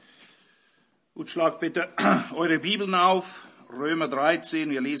Gut, schlagt bitte eure Bibeln auf. Römer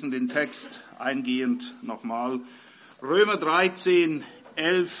 13, wir lesen den Text eingehend nochmal. Römer 13,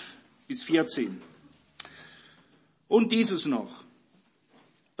 11 bis 14. Und dieses noch,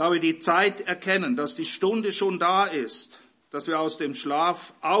 da wir die Zeit erkennen, dass die Stunde schon da ist, dass wir aus dem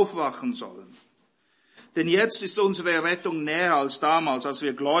Schlaf aufwachen sollen. Denn jetzt ist unsere Rettung näher als damals, als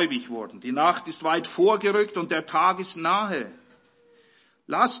wir gläubig wurden. Die Nacht ist weit vorgerückt und der Tag ist nahe.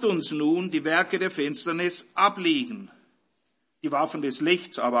 Lasst uns nun die Werke der Finsternis ablegen, die Waffen des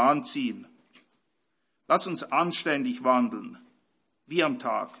Lichts aber anziehen. Lasst uns anständig wandeln, wie am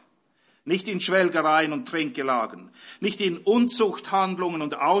Tag, nicht in Schwelgereien und Trinkgelagen, nicht in Unzuchthandlungen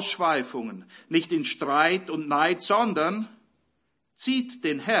und Ausschweifungen, nicht in Streit und Neid, sondern zieht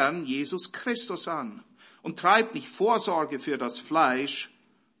den Herrn Jesus Christus an und treibt nicht Vorsorge für das Fleisch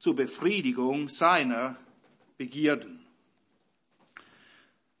zur Befriedigung seiner Begierden.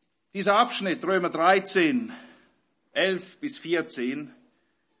 Dieser Abschnitt, Römer 13, 11 bis 14,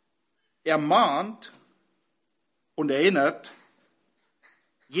 ermahnt und erinnert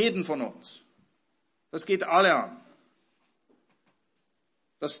jeden von uns. Das geht alle an.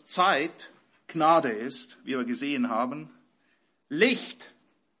 Dass Zeit Gnade ist, wie wir gesehen haben, Licht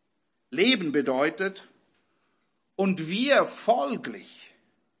Leben bedeutet und wir folglich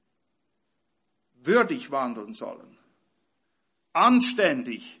würdig wandeln sollen.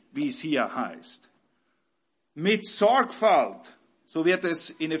 Anständig, wie es hier heißt. Mit Sorgfalt, so wird es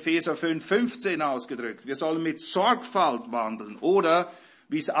in Epheser 5,15 ausgedrückt. Wir sollen mit Sorgfalt wandeln. Oder,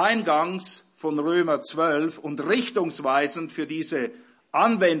 wie es eingangs von Römer 12 und richtungsweisend für diese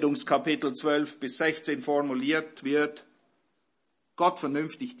Anwendungskapitel 12 bis 16 formuliert wird, Gott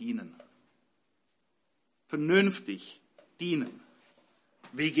vernünftig dienen. Vernünftig dienen.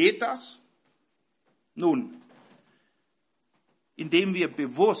 Wie geht das? Nun, indem wir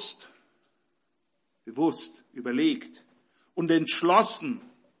bewusst, überlegt und entschlossen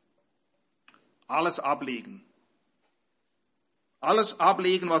alles ablegen. Alles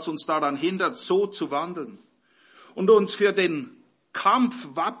ablegen, was uns daran hindert, so zu wandeln. Und uns für den Kampf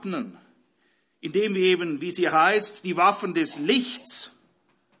wappnen, indem wir eben, wie sie heißt, die Waffen des Lichts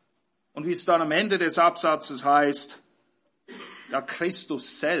und wie es dann am Ende des Absatzes heißt, ja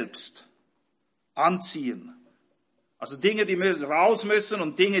Christus selbst anziehen. Also Dinge, die raus müssen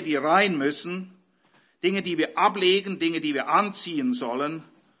und Dinge, die rein müssen. Dinge, die wir ablegen, Dinge, die wir anziehen sollen.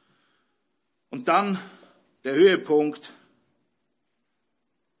 Und dann der Höhepunkt.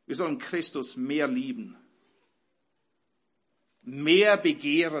 Wir sollen Christus mehr lieben. Mehr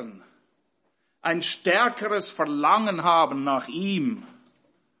begehren. Ein stärkeres Verlangen haben nach ihm,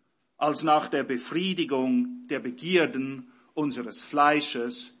 als nach der Befriedigung der Begierden unseres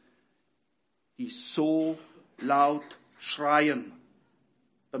Fleisches, die so laut schreien,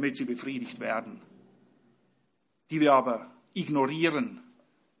 damit sie befriedigt werden, die wir aber ignorieren,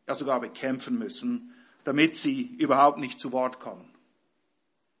 ja sogar bekämpfen müssen, damit sie überhaupt nicht zu Wort kommen.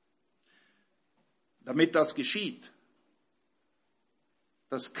 Damit das geschieht,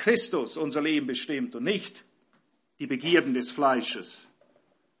 dass Christus unser Leben bestimmt und nicht die Begierden des Fleisches.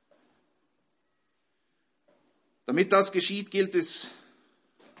 Damit das geschieht, gilt es,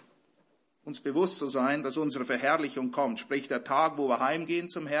 uns bewusst zu sein, dass unsere Verherrlichung kommt. Sprich, der Tag, wo wir heimgehen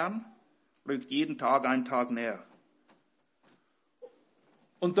zum Herrn, rückt jeden Tag einen Tag näher.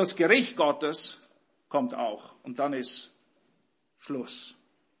 Und das Gericht Gottes kommt auch. Und dann ist Schluss.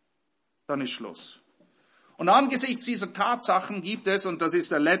 Dann ist Schluss. Und angesichts dieser Tatsachen gibt es, und das ist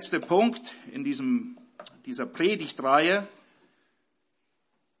der letzte Punkt in dieser Predigtreihe,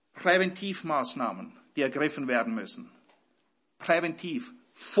 Präventivmaßnahmen, die ergriffen werden müssen. Präventiv.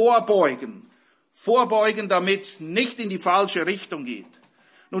 Vorbeugen, damit es nicht in die falsche Richtung geht.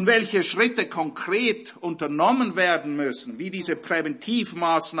 Nun, welche Schritte konkret unternommen werden müssen, wie diese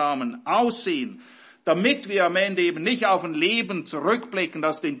Präventivmaßnahmen aussehen, damit wir am Ende eben nicht auf ein Leben zurückblicken,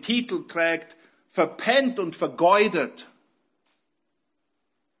 das den Titel trägt, verpennt und vergeudet.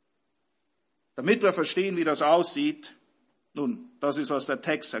 Damit wir verstehen, wie das aussieht, nun, das ist, was der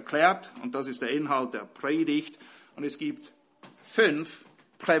Text erklärt und das ist der Inhalt der Predigt und es gibt 5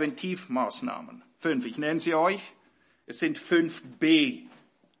 Präventivmaßnahmen. 5, ich nenne sie euch. Es sind 5B,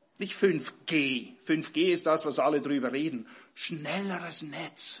 nicht 5G. 5G ist das, was alle drüber reden. Schnelleres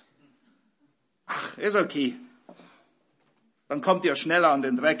Netz. Ach, ist okay. Dann kommt ihr schneller an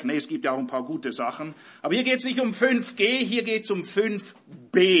den Dreck. Nee, es gibt ja auch ein paar gute Sachen. Aber hier geht es nicht um 5G, hier geht es um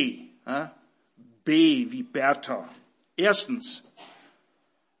 5B. B wie Bertha. Erstens,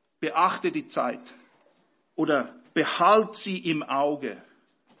 beachte die Zeit oder behalt sie im Auge.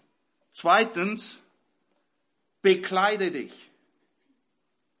 Zweitens, bekleide dich.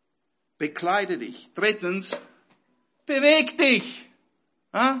 bekleide dich. 3. Beweg dich.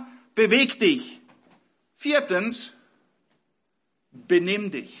 Ja? Beweg dich. 4.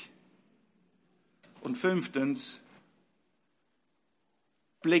 Benimm dich. Und 5.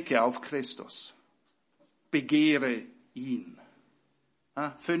 Blicke auf Christus. Begehre ihn.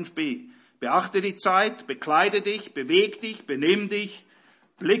 5b. Beachte die Zeit, bekleide dich, beweg dich, benimm dich,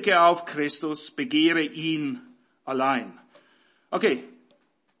 blicke auf Christus, begehre ihn allein. Okay.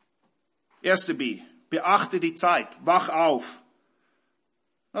 1b. Beachte die Zeit, wach auf.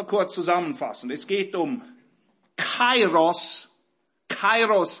 Noch kurz zusammenfassen. Es geht um Kairos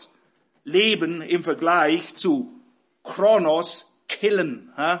Leben im Vergleich zu Chronos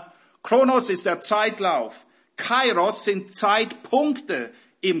killen. Chronos ist der Zeitlauf. Kairos sind Zeitpunkte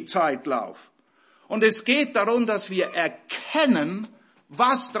im Zeitlauf. Und es geht darum, dass wir erkennen,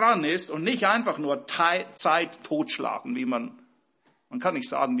 was dran ist und nicht einfach nur Zeit totschlagen, man kann nicht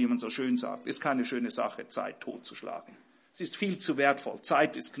sagen, wie man so schön sagt. Ist keine schöne Sache, Zeit totzuschlagen. Es ist viel zu wertvoll.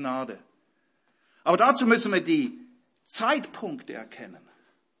 Zeit ist Gnade. Aber dazu müssen wir die Zeitpunkte erkennen.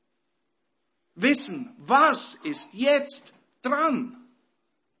 Wissen, was ist jetzt dran?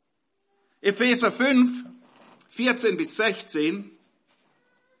 Epheser 5, 14 bis 16.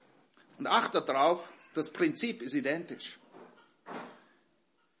 Und achtet darauf, das Prinzip ist identisch.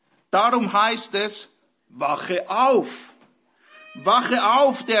 Darum heißt es, wache auf. Wache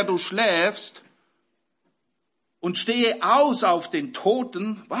auf, der du schläfst, und stehe aus auf den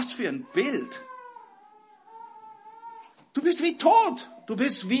Toten. Was für ein Bild. Du bist wie tot. Du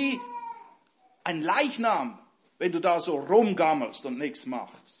bist wie ein Leichnam, wenn du da so rumgammelst und nichts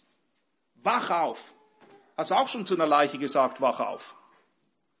machst. Wach auf. Hast du auch schon zu einer Leiche gesagt, wach auf?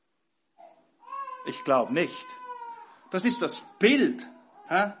 Ich glaube nicht. Das ist das Bild,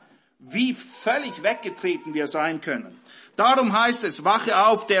 wie völlig weggetreten wir sein können. Darum heißt es, wache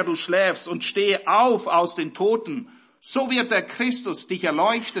auf, der du schläfst, und stehe auf aus den Toten. So wird der Christus dich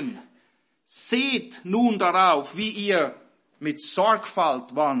erleuchten. Seht nun darauf, wie ihr mit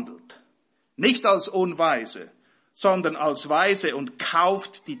Sorgfalt wandelt. Nicht als Unweise, sondern als Weise, und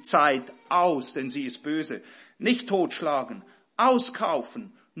kauft die Zeit aus, denn sie ist böse. Nicht totschlagen,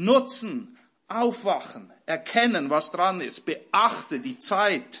 auskaufen, nutzen, aufwachen, erkennen, was dran ist, beachte die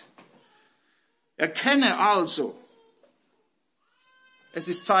Zeit. Erkenne also, es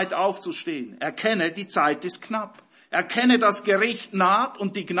ist Zeit aufzustehen. Erkenne, die Zeit ist knapp. Erkenne, das Gericht naht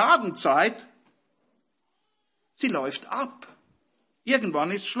und die Gnadenzeit, sie läuft ab.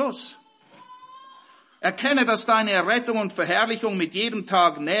 Irgendwann ist Schluss. Erkenne, dass deine Errettung und Verherrlichung mit jedem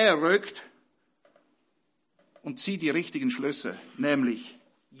Tag näher rückt, und zieh die richtigen Schlüsse, nämlich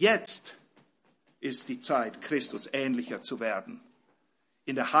jetzt ist die Zeit, Christus ähnlicher zu werden,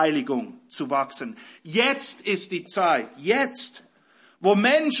 in der Heiligung zu wachsen. Jetzt ist die Zeit, jetzt, wo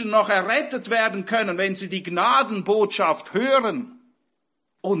Menschen noch errettet werden können, wenn sie die Gnadenbotschaft hören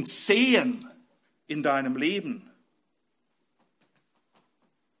und sehen in deinem Leben.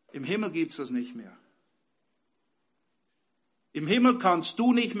 Im Himmel gibt's das nicht mehr. Im Himmel kannst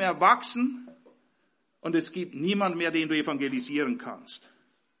du nicht mehr wachsen und es gibt niemand mehr, den du evangelisieren kannst.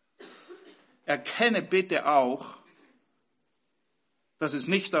 Erkenne bitte auch, dass es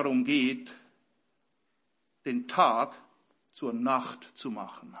nicht darum geht, den Tag zur Nacht zu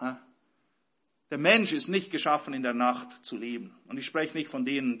machen. Der Mensch ist nicht geschaffen, in der Nacht zu leben. Und ich spreche nicht von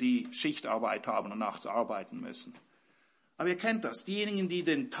denen, die Schichtarbeit haben und nachts arbeiten müssen. Aber ihr kennt das, diejenigen, die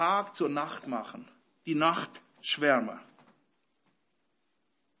den Tag zur Nacht machen, die Nachtschwärmer.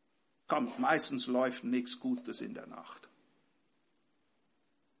 Kommt, meistens läuft nichts Gutes in der Nacht.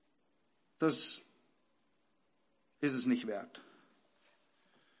 Das ist es nicht wert.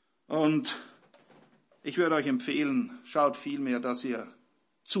 Und ich würde euch empfehlen, schaut vielmehr, dass ihr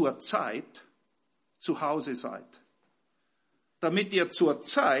zur Zeit zu Hause seid. Damit ihr zur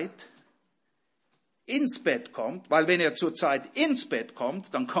Zeit ins Bett kommt, weil wenn ihr zur Zeit ins Bett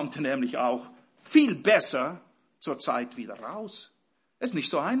kommt, dann kommt ihr nämlich auch viel besser zur Zeit wieder raus. Ist nicht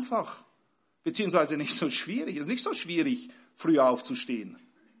so einfach, beziehungsweise nicht so schwierig. Es ist nicht so schwierig, früh aufzustehen.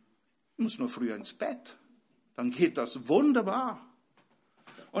 Du musst nur früher ins Bett. Dann geht das wunderbar.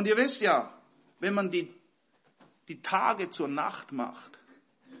 Und ihr wisst ja, wenn man die Tage zur Nacht macht,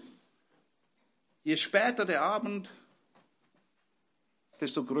 je später der Abend,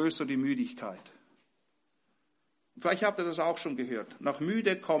 desto größer die Müdigkeit. Vielleicht habt ihr das auch schon gehört. Nach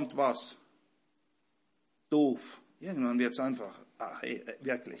müde kommt was? Doof. Irgendwann wird es einfach,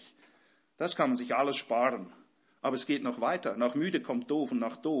 wirklich. Das kann man sich alles sparen. Aber es geht noch weiter. Nach müde kommt doof und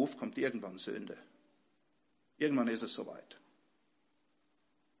nach doof kommt irgendwann Sünde. Irgendwann ist es soweit.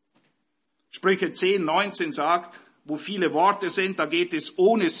 Sprüche 10, 19 sagt, wo viele Worte sind, da geht es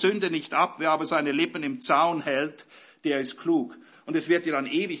ohne Sünde nicht ab. Wer aber seine Lippen im Zaun hält, der ist klug. Und es wird dir dann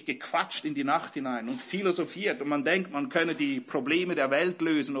ewig gequatscht in die Nacht hinein und philosophiert. Und man denkt, man könne die Probleme der Welt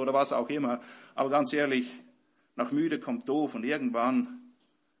lösen oder was auch immer. Aber ganz ehrlich, nach müde kommt doof und irgendwann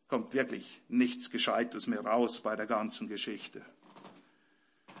kommt wirklich nichts Gescheites mehr raus bei der ganzen Geschichte.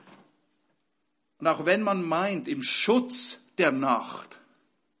 Und auch wenn man meint, im Schutz der Nacht,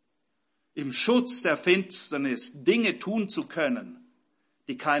 im Schutz der Finsternis Dinge tun zu können,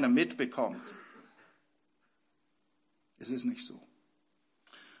 die keiner mitbekommt, es ist nicht so.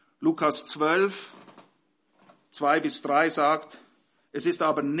 Lukas 12, 2-3 sagt, es ist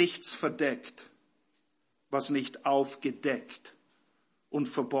aber nichts verdeckt, was nicht aufgedeckt und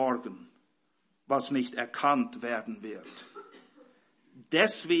verborgen, was nicht erkannt werden wird.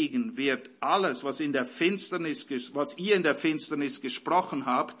 Deswegen wird alles, was ihr in der Finsternis gesprochen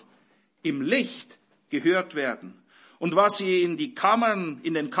habt, im Licht gehört werden. Und was ihr in den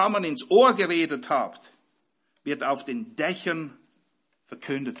Kammern ins Ohr geredet habt, wird auf den Dächern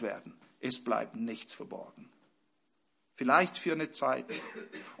verkündet werden. Es bleibt nichts verborgen. Vielleicht für eine Zeit.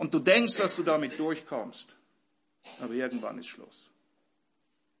 Und du denkst, dass du damit durchkommst. Aber irgendwann ist Schluss.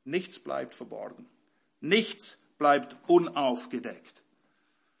 Nichts bleibt verborgen. Nichts bleibt unaufgedeckt.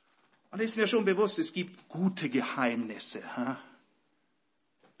 Und es ist mir schon bewusst, es gibt gute Geheimnisse.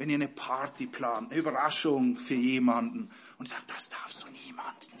 Wenn ihr eine Party plant, eine Überraschung für jemanden und sagt, das darfst du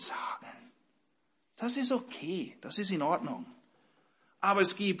niemandem sagen. Das ist okay, das ist in Ordnung. Aber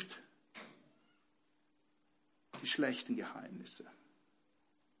es gibt die schlechten Geheimnisse.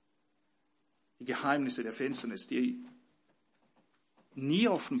 Die Geheimnisse der Finsternis, die nie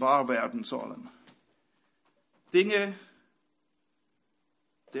offenbar werden sollen. Dinge,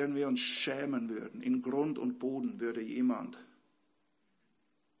 deren wir uns schämen würden. In Grund und Boden würde jemand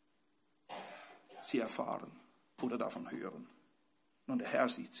sie erfahren oder davon hören. Und der Herr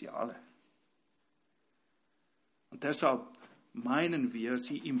sieht sie alle. Und deshalb meinen wir,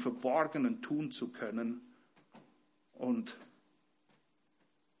 sie im Verborgenen tun zu können. Und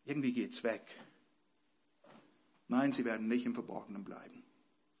irgendwie geht's weg. Nein, sie werden nicht im Verborgenen bleiben.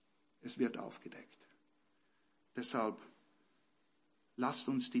 Es wird aufgedeckt. Deshalb lasst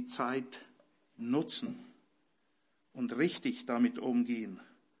uns die Zeit nutzen und richtig damit umgehen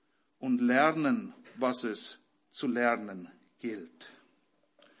und lernen, was es zu lernen gilt.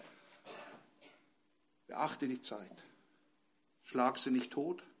 Beachte die Zeit. Schlag sie nicht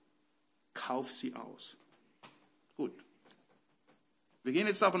tot, kauf sie aus. Gut. Wir gehen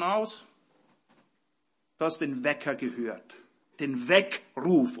jetzt davon aus, du hast den Wecker gehört, den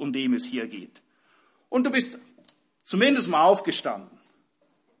Weckruf, um den es hier geht. Und du bist zumindest mal aufgestanden.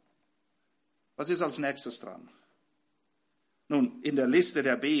 Was ist als nächstes dran? Nun, in der Liste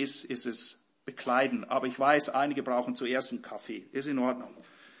der Bs ist es bekleiden, aber ich weiß, einige brauchen zuerst einen Kaffee. Ist in Ordnung.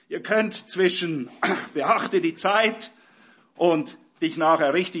 Ihr könnt beachte die Zeit und dich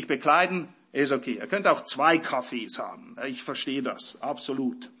nachher richtig bekleiden, ist okay. Ihr könnt auch 2 Kaffees haben. Ich verstehe das,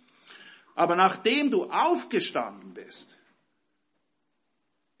 absolut. Aber nachdem du aufgestanden bist,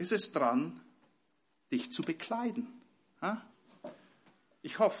 ist es dran, dich zu bekleiden.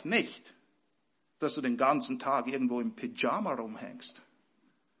 Ich hoffe nicht, dass du den ganzen Tag irgendwo im Pyjama rumhängst.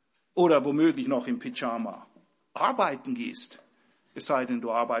 Oder womöglich noch im Pyjama arbeiten gehst. Es sei denn,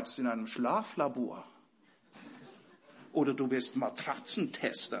 du arbeitest in einem Schlaflabor. Oder du bist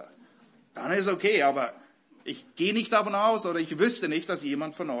Matratzentester. Dann ist okay, aber ich gehe nicht davon aus oder ich wüsste nicht, dass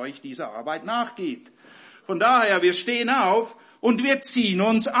jemand von euch dieser Arbeit nachgeht. Von daher, wir stehen auf und wir ziehen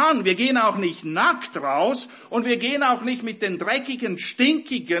uns an. Wir gehen auch nicht nackt raus und wir gehen auch nicht mit den dreckigen,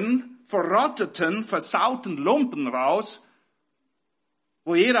 stinkigen, verrotteten, versauten Lumpen raus,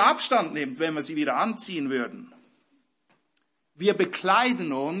 wo jeder Abstand nimmt, wenn wir sie wieder anziehen würden. Wir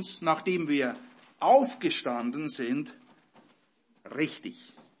bekleiden uns, nachdem wir aufgestanden sind,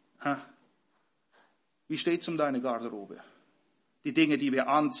 richtig. Wie steht's um deine Garderobe? Die Dinge, die wir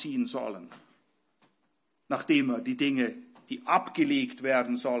anziehen sollen, nachdem wir die Dinge, die abgelegt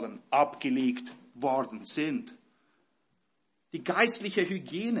werden sollen, abgelegt worden sind. Die geistliche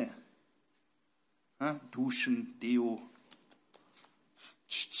Hygiene. Duschen, Deo.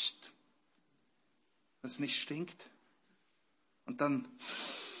 Dass es nicht stinkt. Und dann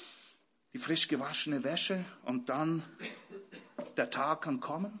die frisch gewaschene Wäsche und dann der Tag kann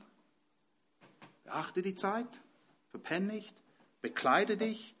kommen. Beachte die Zeit, verpenn nicht, bekleide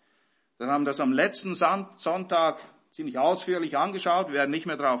dich. Wir haben das am letzten Sonntag ziemlich ausführlich angeschaut. Wir werden nicht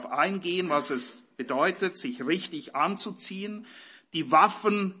mehr darauf eingehen, was es bedeutet, sich richtig anzuziehen. Die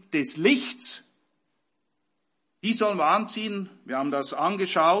Waffen des Lichts, die sollen wir anziehen. Wir haben das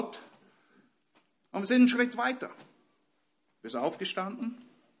angeschaut und wir sind einen Schritt weiter. bist aufgestanden,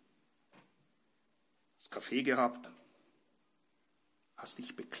 hast Kaffee gehabt, hast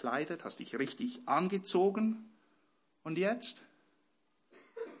dich bekleidet, hast dich richtig angezogen und jetzt?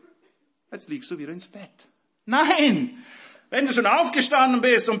 Jetzt liegst du wieder ins Bett. Nein! Wenn du schon aufgestanden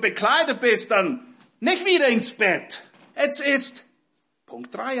bist und bekleidet bist, dann nicht wieder ins Bett. Jetzt ist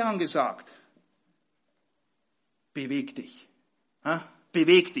Punkt 3 angesagt. Beweg dich.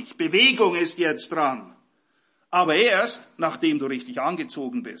 Beweg dich. Bewegung ist jetzt dran. Aber erst, nachdem du richtig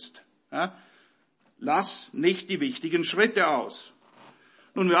angezogen bist. Lass nicht die wichtigen Schritte aus.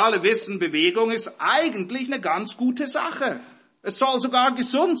 Nun, wir alle wissen, Bewegung ist eigentlich eine ganz gute Sache. Es soll sogar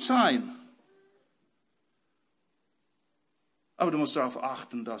gesund sein. Aber du musst darauf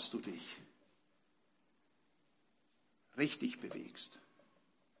achten, dass du dich richtig bewegst.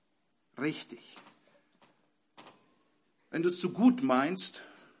 Richtig. Wenn du es zu gut meinst,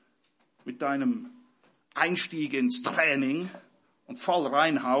 mit deinem Einstieg ins Training und voll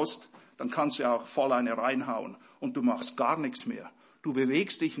reinhaust, dann kannst du ja auch voll eine reinhauen und du machst gar nichts mehr. Du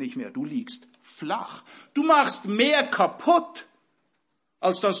bewegst dich nicht mehr, du liegst flach. Du machst mehr kaputt,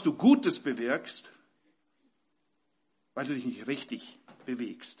 als dass du Gutes bewirkst, weil du dich nicht richtig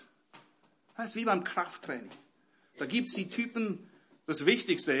bewegst. Das ist wie beim Krafttraining. Da gibt's die Typen, das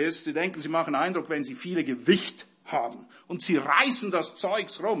Wichtigste ist, sie denken, sie machen Eindruck, wenn sie viele Gewicht haben. Und sie reißen das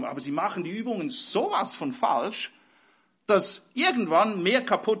Zeugs rum, aber sie machen die Übungen sowas von falsch, dass irgendwann mehr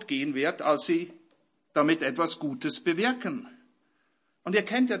kaputt gehen wird, als sie damit etwas Gutes bewirken. Und ihr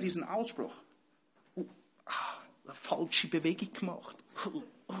kennt ja diesen Ausspruch. Eine falsche Bewegung gemacht.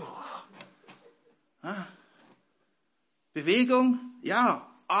 Bewegung, ja,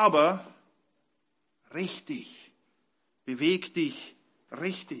 aber richtig. Beweg dich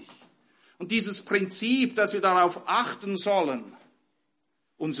richtig. Und dieses Prinzip, dass wir darauf achten sollen,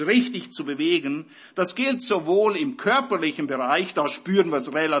 uns richtig zu bewegen, das gilt sowohl im körperlichen Bereich, da spüren wir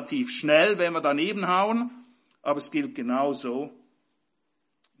es relativ schnell, wenn wir daneben hauen, aber es gilt genauso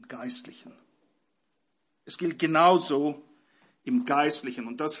im Geistlichen. Es gilt genauso im Geistlichen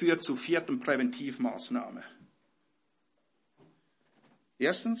und das führt zur 4. Präventivmaßnahme.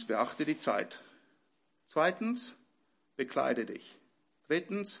 Erstens, beachte die Zeit. Zweitens, bekleide dich.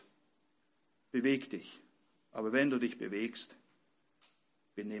 Drittens, beweg dich. Aber wenn du dich bewegst,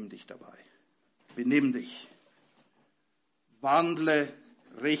 benimm dich dabei. Benimm dich. Wandle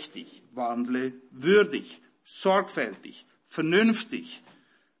richtig, wandle würdig, sorgfältig, vernünftig,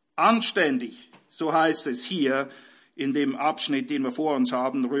 anständig. So heißt es hier in dem Abschnitt, den wir vor uns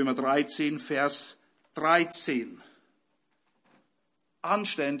haben, Römer 13, Vers 13.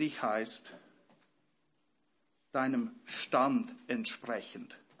 Anständig heißt deinem Stand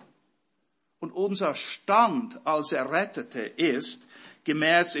entsprechend. Und unser Stand als Errettete ist,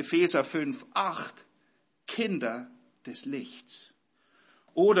 gemäß Epheser 5,8, Kinder des Lichts.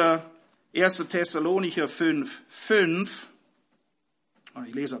 Oder 1. Thessalonicher 5,5,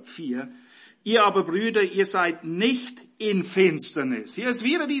 ich lese ab 4, ihr aber Brüder, ihr seid nicht in Finsternis. Hier ist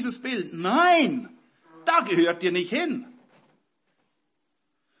wieder dieses Bild. Nein, da gehört ihr nicht hin.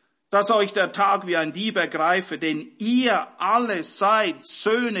 Dass euch der Tag wie ein Dieb ergreife, denn ihr alle seid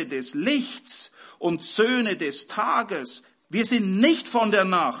Söhne des Lichts und Söhne des Tages. Wir sind nicht von der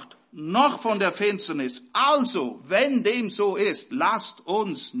Nacht, noch von der Finsternis. Also, wenn dem so ist, lasst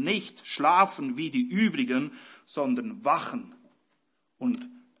uns nicht schlafen wie die übrigen, sondern wachen und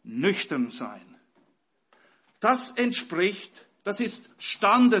nüchtern sein. Das entspricht, das ist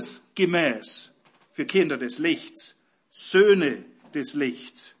standesgemäß für Kinder des Lichts, Söhne des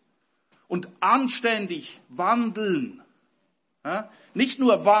Lichts. Und anständig wandeln. Nicht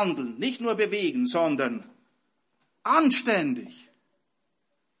nur wandeln, nicht nur bewegen, sondern anständig,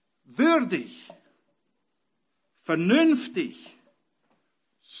 würdig, vernünftig,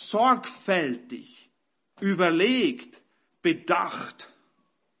 sorgfältig, überlegt, bedacht.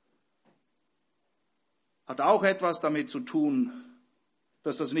 Hat auch etwas damit zu tun,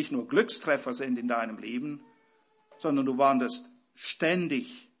 dass das nicht nur Glückstreffer sind in deinem Leben, sondern du wandelst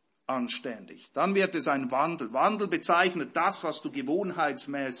ständig anständig. Dann wird es ein Wandel. Wandel bezeichnet das, was du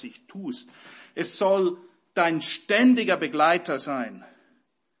gewohnheitsmäßig tust. Es soll dein ständiger Begleiter sein.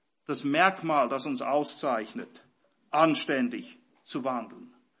 Das Merkmal, das uns auszeichnet, anständig zu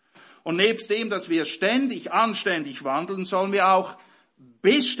wandeln. Und nebst dem, dass wir ständig anständig wandeln, sollen wir auch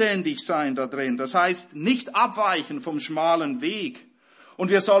beständig sein da drin. Das heißt, nicht abweichen vom schmalen Weg. Und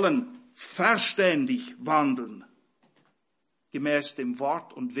wir sollen verständig wandeln. Gemäß dem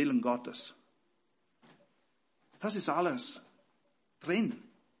Wort und Willen Gottes. Das ist alles drin,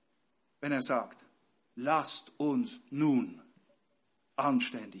 wenn er sagt, lasst uns nun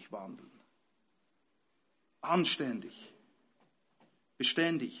anständig wandeln. Anständig.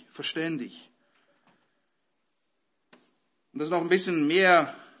 beständig, verständig. Um das noch ein bisschen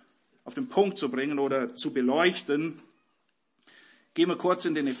mehr auf den Punkt zu bringen oder zu beleuchten, gehen wir kurz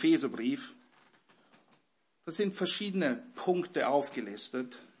in den Epheserbrief. Da sind verschiedene Punkte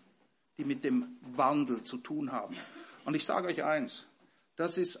aufgelistet, die mit dem Wandel zu tun haben. Und ich sage euch eins,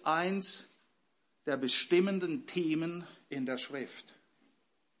 das ist eins der bestimmenden Themen in der Schrift.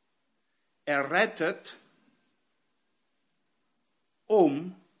 Er rettet,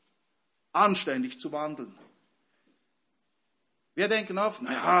 um anständig zu wandeln. Wir denken oft,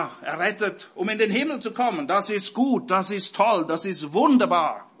 naja, er rettet, um in den Himmel zu kommen. Das ist gut, das ist toll, das ist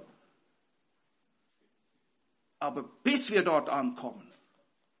wunderbar. Aber bis wir dort ankommen,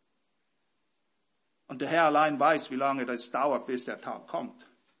 und der Herr allein weiß, wie lange das dauert, bis der Tag kommt,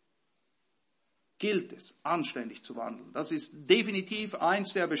 gilt es, anständig zu wandeln. Das ist definitiv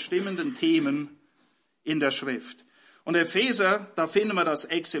eins der bestimmenden Themen in der Schrift. Und Epheser, da finden wir das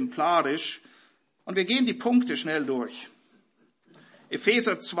exemplarisch. Und wir gehen die Punkte schnell durch.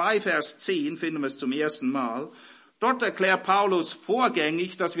 Epheser 2, Vers 10 finden wir es zum ersten Mal. Dort erklärt Paulus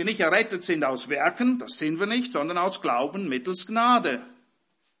vorgängig, dass wir nicht errettet sind aus Werken, das sind wir nicht, sondern aus Glauben mittels Gnade.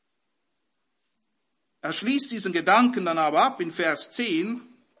 Er schließt diesen Gedanken dann aber ab in Vers 10.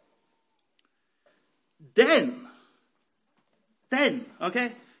 Denn,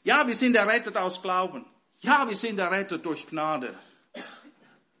 okay? Ja, wir sind errettet aus Glauben. Ja, wir sind errettet durch Gnade.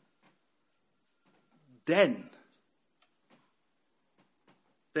 Denn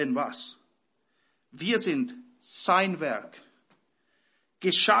was? Wir sind sein Werk,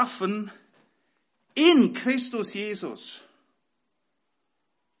 geschaffen in Christus Jesus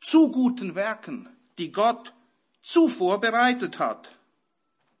zu guten Werken, die Gott zuvor bereitet hat,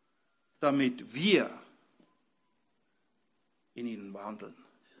 damit wir in ihnen wandeln.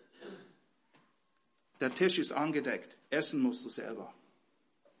 Der Tisch ist angedeckt, essen musst du selber.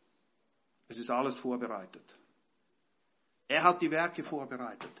 Es ist alles vorbereitet. Er hat die Werke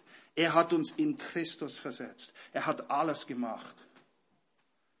vorbereitet. Er hat uns in Christus versetzt. Er hat alles gemacht,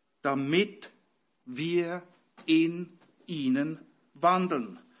 damit wir in ihnen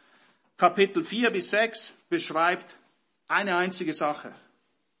wandeln. Kapitel 4 bis 6 beschreibt eine einzige Sache.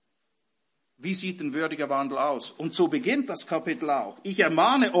 Wie sieht ein würdiger Wandel aus? Und so beginnt das Kapitel auch. Ich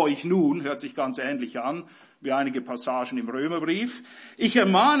ermahne euch nun, hört sich ganz ähnlich an, wie einige Passagen im Römerbrief. Ich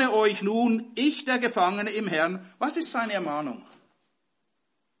ermahne euch nun, ich der Gefangene im Herrn. Was ist seine Ermahnung?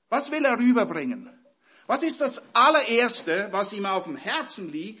 Was will er rüberbringen? Was ist das allererste, was ihm auf dem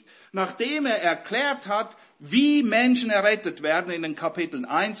Herzen liegt, nachdem er erklärt hat, wie Menschen errettet werden in den Kapiteln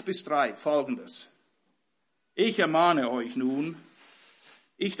 1 bis 3? Folgendes. Ich ermahne euch nun,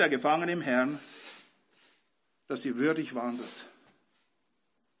 ich der Gefangene im Herrn, dass ihr würdig wandelt.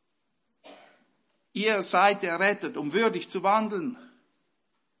 Ihr seid errettet, um würdig zu wandeln.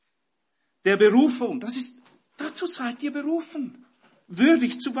 Der Berufung, dazu seid ihr berufen,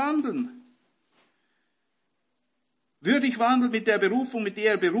 würdig zu wandeln. Würdig wandeln mit der Berufung, mit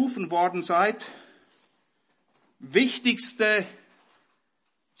der ihr berufen worden seid. Wichtigste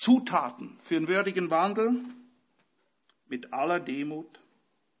Zutaten für einen würdigen Wandel: mit aller Demut,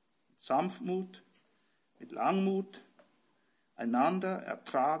 mit Sanftmut, mit Langmut, einander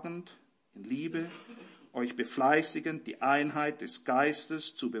ertragend, in Liebe, euch befleißigend, die Einheit des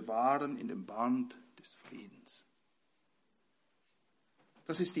Geistes zu bewahren in dem Band des Friedens.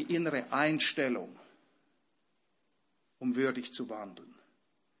 Das ist die innere Einstellung, um würdig zu wandeln.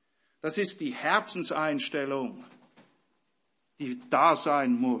 Das ist die Herzenseinstellung, die da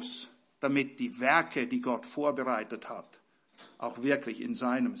sein muss, damit die Werke, die Gott vorbereitet hat, auch wirklich in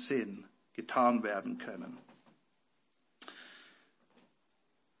seinem Sinn getan werden können.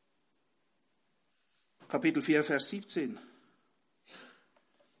 Kapitel 4, Vers 17.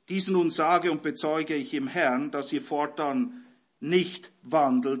 Diesen nun sage und bezeuge ich im Herrn, dass ihr fortan nicht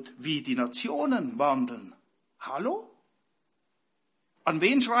wandelt, wie die Nationen wandeln. Hallo? An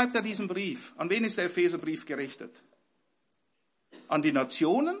wen schreibt er diesen Brief? An wen ist der Epheserbrief gerichtet? An die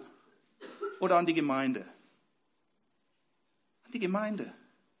Nationen oder an die Gemeinde? An die Gemeinde.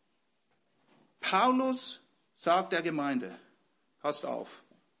 Paulus sagt der Gemeinde, passt auf,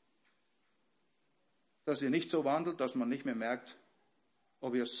 dass ihr nicht so wandelt, dass man nicht mehr merkt,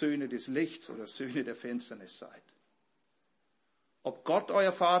 ob ihr Söhne des Lichts oder Söhne der Finsternis seid. Ob Gott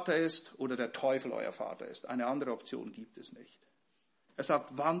euer Vater ist oder der Teufel euer Vater ist. Eine andere Option gibt es nicht. Er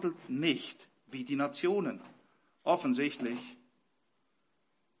sagt, wandelt nicht wie die Nationen. Offensichtlich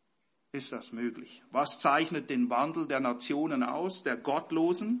ist das möglich. Was zeichnet den Wandel der Nationen aus, der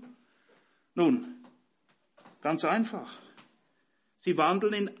Gottlosen? Nun, ganz einfach. Sie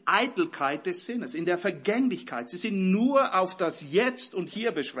wandeln in Eitelkeit des Sinnes, in der Vergänglichkeit. Sie sind nur auf das Jetzt und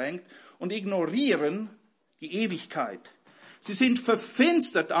Hier beschränkt und ignorieren die Ewigkeit. Sie sind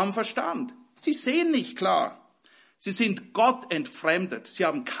verfinstert am Verstand. Sie sehen nicht klar. Sie sind Gott entfremdet. Sie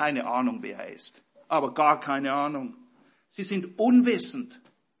haben keine Ahnung, wer er ist. Aber gar keine Ahnung. Sie sind unwissend.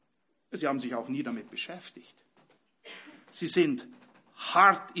 Sie haben sich auch nie damit beschäftigt. Sie sind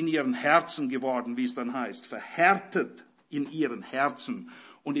hart in ihren Herzen geworden, wie es dann heißt, verhärtet in ihren Herzen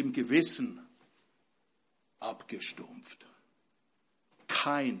und im Gewissen abgestumpft.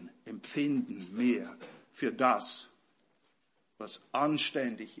 Kein Empfinden mehr für das, was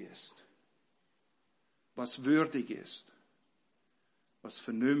anständig ist, was würdig ist, was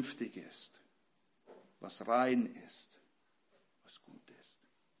vernünftig ist, was rein ist, was gut ist.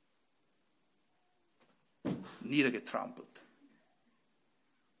 Niedergetrampelt.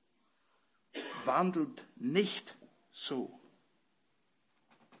 Wandelt nicht so,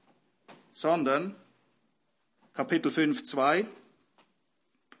 sondern Kapitel 5, 2,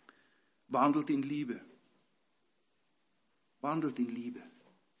 wandelt in Liebe. Wandelt in Liebe.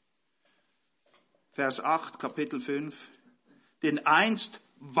 Vers 8, Kapitel 5, denn einst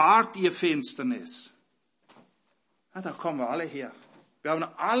wart ihr Finsternis. Ja, da kommen wir alle her. Wir haben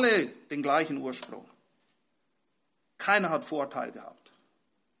alle den gleichen Ursprung. Keiner hat Vorteil gehabt.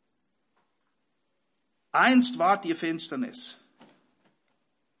 Einst wart ihr Finsternis.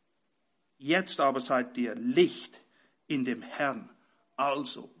 Jetzt aber seid ihr Licht in dem Herrn.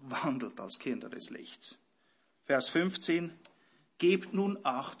 Also wandelt als Kinder des Lichts. Vers 15. Gebt nun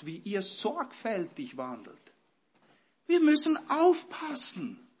Acht, wie ihr sorgfältig wandelt. Wir müssen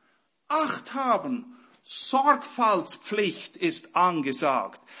aufpassen, Acht haben. Sorgfaltspflicht ist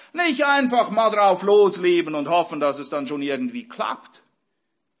angesagt. Nicht einfach mal drauf losleben und hoffen, dass es dann schon irgendwie klappt.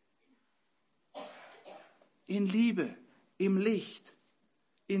 In Liebe, im Licht,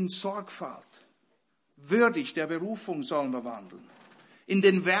 in Sorgfalt. Würdig der Berufung sollen wir wandeln. In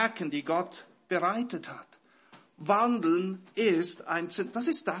den Werken, die Gott bereitet hat. Wandeln ist das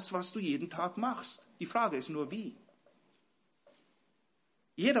ist das, was du jeden Tag machst. Die Frage ist nur, wie.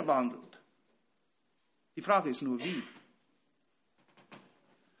 Jeder wandelt. Die Frage ist nur, wie.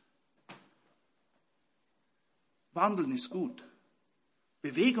 Wandeln ist gut.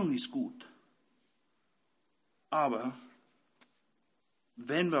 Bewegung ist gut. Aber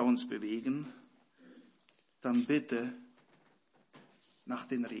wenn wir uns bewegen, dann bitte nach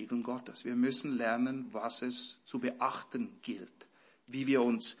den Regeln Gottes. Wir müssen lernen, was es zu beachten gilt, wie wir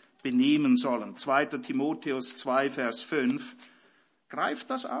uns benehmen sollen. 2. Timotheus 2, Vers 5 greift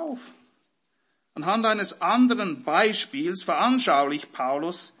das auf. Anhand eines anderen Beispiels veranschaulicht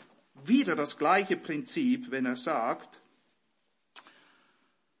Paulus wieder das gleiche Prinzip, wenn er sagt,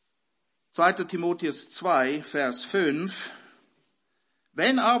 2. Timotheus 2, Vers 5,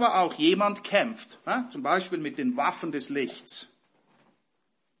 wenn aber auch jemand kämpft, zum Beispiel mit den Waffen des Lichts,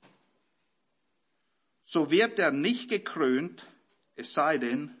 so wird er nicht gekrönt, es sei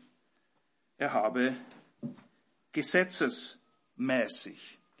denn, er habe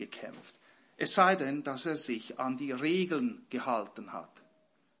gesetzesmäßig gekämpft. Es sei denn, dass er sich an die Regeln gehalten hat.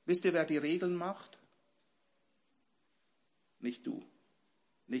 Wisst ihr, wer die Regeln macht? Nicht du,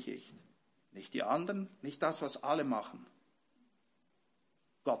 nicht ich, nicht die anderen, nicht das, was alle machen.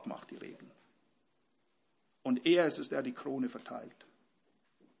 Gott macht die Regeln. Und er ist es, der die Krone verteilt.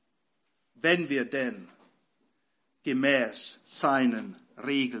 Wenn wir denn gemäß seinen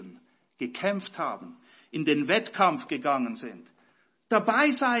Regeln gekämpft haben, in den Wettkampf gegangen sind,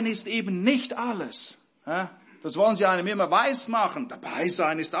 dabei sein ist eben nicht alles. Das wollen sie einem immer weismachen. Dabei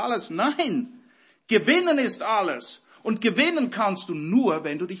sein ist alles. Nein, gewinnen ist alles. Und gewinnen kannst du nur,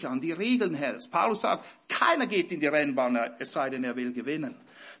 wenn du dich an die Regeln hältst. Paulus sagt, keiner geht in die Rennbahn, es sei denn, er will gewinnen.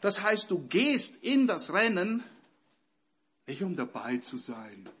 Das heißt, du gehst in das Rennen, nicht um dabei zu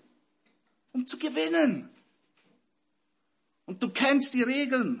sein, um zu gewinnen. Und du kennst die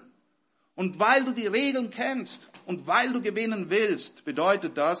Regeln. Und weil du die Regeln kennst und weil du gewinnen willst,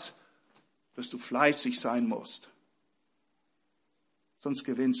 bedeutet das, dass du fleißig sein musst. Sonst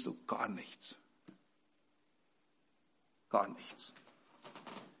gewinnst du gar nichts. Gar nichts.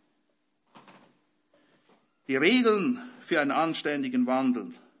 Die Regeln für einen anständigen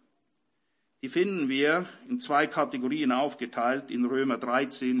Wandel, die finden wir in 2 Kategorien aufgeteilt in Römer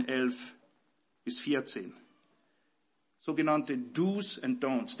 13, 11 bis 14. Sogenannte Do's and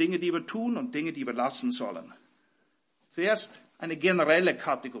Don'ts, Dinge, die wir tun und Dinge, die wir lassen sollen. Zuerst eine generelle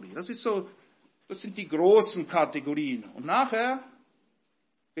Kategorie. Das sind die großen Kategorien. Und nachher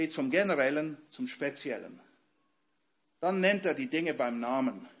geht es vom Generellen zum Speziellen. Dann nennt er die Dinge beim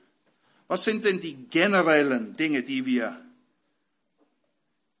Namen. Was sind denn die generellen Dinge, die wir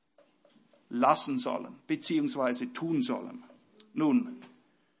lassen sollen, beziehungsweise tun sollen. Nun,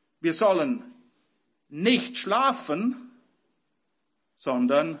 wir sollen nicht schlafen,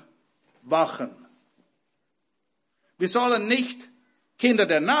 sondern wachen. Wir sollen nicht Kinder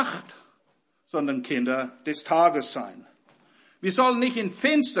der Nacht, sondern Kinder des Tages sein. Wir sollen nicht in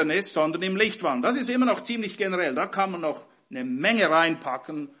Finsternis, sondern im Licht wandeln. Das ist immer noch ziemlich generell. Da kann man noch eine Menge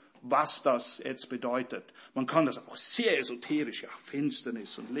reinpacken, was das jetzt bedeutet. Man kann das auch sehr esoterisch, ja,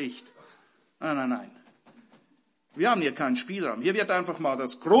 Finsternis und Licht. Nein. Wir haben hier keinen Spielraum. Hier wird einfach mal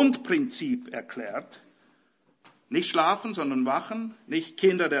das Grundprinzip erklärt. Nicht schlafen, sondern wachen. Nicht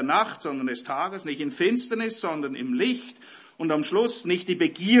Kinder der Nacht, sondern des Tages. Nicht in Finsternis, sondern im Licht. Und am Schluss nicht die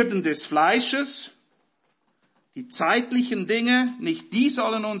Begierden des Fleisches, die zeitlichen Dinge, nicht die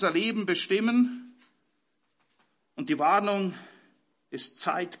sollen unser Leben bestimmen. Und die Warnung ist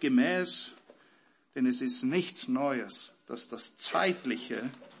zeitgemäß, denn es ist nichts Neues, dass das Zeitliche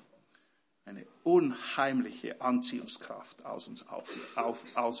eine unheimliche Anziehungskraft aus uns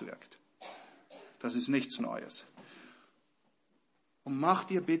auswirkt. Das ist nichts Neues. Und mach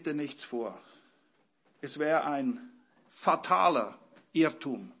dir bitte nichts vor. Es wäre ein fataler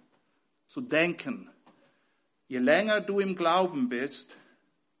Irrtum zu denken, je länger du im Glauben bist,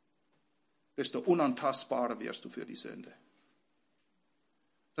 desto unantastbarer wirst du für die Sünde.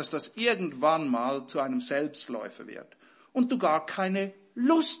 Dass das irgendwann mal zu einem Selbstläufer wird und du gar keine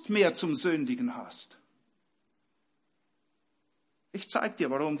Lust mehr zum Sündigen hast. Ich zeige dir,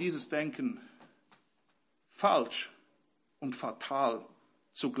 warum dieses Denken falsch und fatal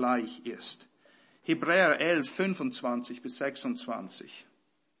zugleich ist. Hebräer 11, 25 bis 26.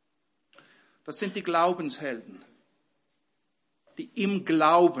 Das sind die Glaubenshelden, die im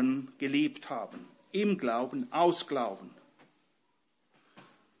Glauben gelebt haben. Im Glauben, aus Glauben.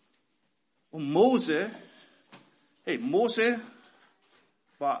 Und Mose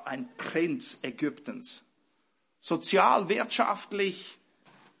war ein Prinz Ägyptens. Sozial, wirtschaftlich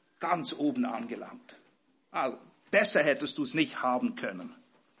ganz oben angelangt. Also, besser hättest du es nicht haben können.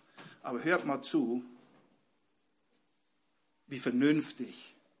 Aber hört mal zu, wie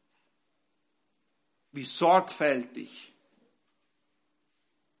vernünftig, wie sorgfältig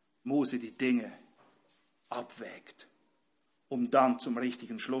Mose die Dinge abwägt, um dann zum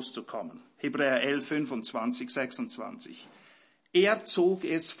richtigen Schluss zu kommen. Hebräer 11, 25, 26. Er zog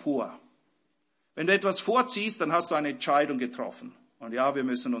es vor. Wenn du etwas vorziehst, dann hast du eine Entscheidung getroffen. Und ja, wir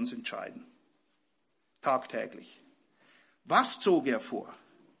müssen uns entscheiden. Tagtäglich. Was zog er vor?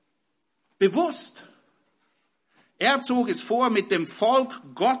 Bewusst. Er zog es vor, mit dem Volk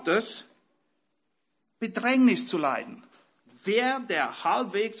Gottes Bedrängnis zu leiden. Wer, der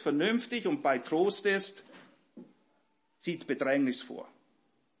halbwegs vernünftig und bei Trost ist, zieht Bedrängnis vor.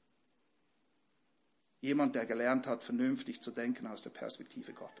 Jemand, der gelernt hat, vernünftig zu denken aus der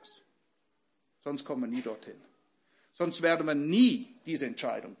Perspektive Gottes. Sonst kommen wir nie dorthin. Sonst werden wir nie diese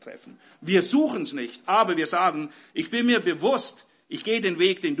Entscheidung treffen. Wir suchen es nicht, aber wir sagen, ich bin mir bewusst, ich gehe den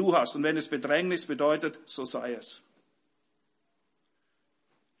Weg, den du hast. Und wenn es Bedrängnis bedeutet, so sei es.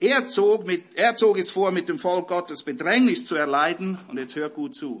 Er zog es vor, mit dem Volk Gottes Bedrängnis zu erleiden. Und jetzt hört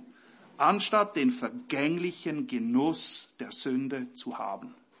gut zu. Anstatt den vergänglichen Genuss der Sünde zu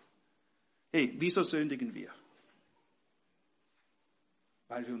haben. Hey, wieso sündigen wir?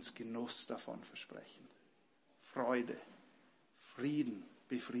 Weil wir uns Genuss davon versprechen. Freude, Frieden,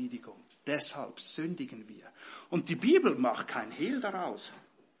 Befriedigung. Deshalb sündigen wir. Und die Bibel macht kein Hehl daraus.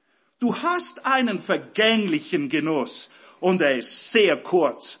 Du hast einen vergänglichen Genuss und er ist sehr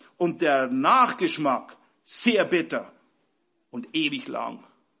kurz und der Nachgeschmack sehr bitter und ewig lang.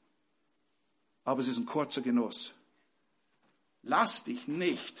 Aber es ist ein kurzer Genuss. Lass dich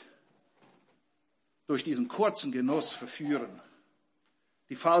nicht durch diesen kurzen Genuss verführen,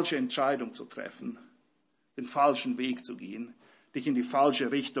 die falsche Entscheidung zu treffen, den falschen Weg zu gehen, dich in die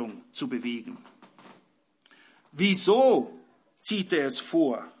falsche Richtung zu bewegen. Wieso zieht er es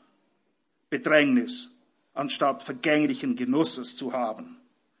vor, Bedrängnis anstatt vergänglichen Genusses zu haben?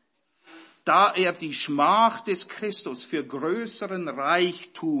 Da er die Schmach des Christus für größeren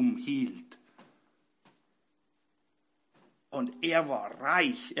Reichtum hielt. Und er war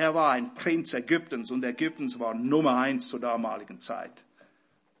reich, er war ein Prinz Ägyptens und Ägyptens war Nummer 1 zur damaligen Zeit.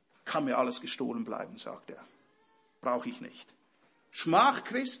 Kann mir alles gestohlen bleiben, sagt er. Brauche ich nicht. Schmach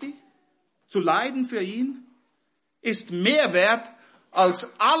Christi, zu leiden für ihn, ist mehr wert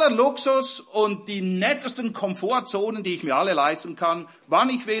als aller Luxus und die nettesten Komfortzonen, die ich mir alle leisten kann, wann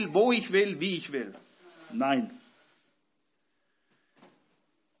ich will, wo ich will, wie ich will. Nein.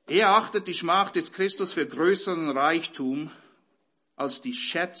 Er achtet die Schmach des Christus für größeren Reichtum als die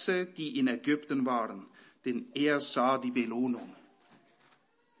Schätze, die in Ägypten waren, denn er sah die Belohnung.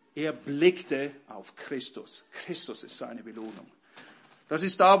 Er blickte auf Christus. Christus ist seine Belohnung. Das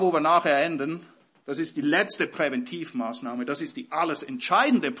ist da, wo wir nachher enden. Das ist die letzte Präventivmaßnahme. Das ist die alles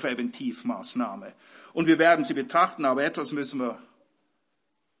entscheidende Präventivmaßnahme. Und wir werden sie betrachten, aber etwas müssen wir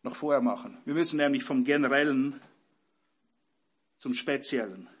noch vorher machen. Wir müssen nämlich vom Generellen zum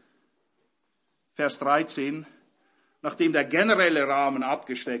Speziellen. Vers 13. Nachdem der generelle Rahmen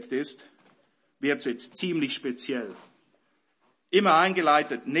abgesteckt ist, wird es jetzt ziemlich speziell. Immer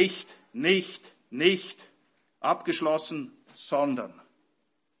eingeleitet, nicht, abgeschlossen, sondern.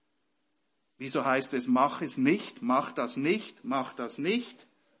 Wieso heißt es, mach es nicht, mach das nicht, mach das nicht?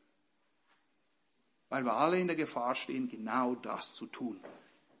 Weil wir alle in der Gefahr stehen, genau das zu tun.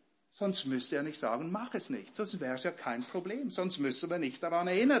 Sonst müsste er nicht sagen, mach es nicht. Sonst wäre es ja kein Problem. Sonst müssen wir nicht daran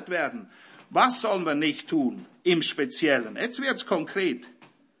erinnert werden. Was sollen wir nicht tun im Speziellen? Jetzt wird es konkret.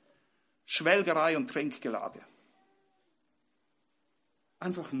 Schwelgerei und Trinkgelage.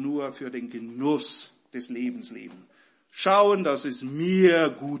 Einfach nur für den Genuss des Lebens leben. Schauen, dass es mir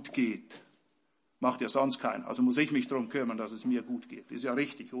gut geht. Macht ja sonst keiner. Also muss ich mich darum kümmern, dass es mir gut geht. Ist ja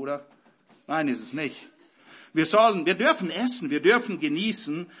richtig, oder? Nein, ist es nicht. Wir dürfen essen, wir dürfen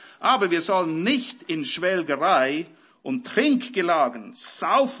genießen, aber wir sollen nicht in Schwelgerei und Trinkgelagen,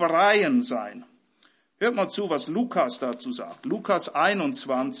 Saufereien sein. Hört mal zu, was Lukas dazu sagt. Lukas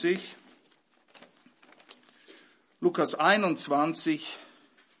 21, Lukas 21,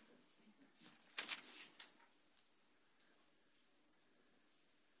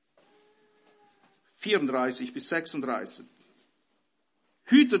 (34 bis 36).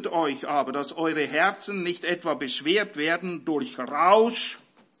 Hütet euch aber, dass eure Herzen nicht etwa beschwert werden durch Rausch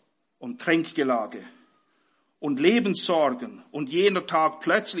und Trinkgelage und Lebenssorgen und jener Tag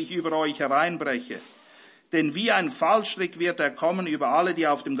plötzlich über euch hereinbreche. Denn wie ein Fallstrick wird er kommen über alle, die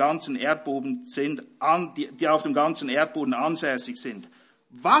auf dem ganzen Erdboden ansässig sind.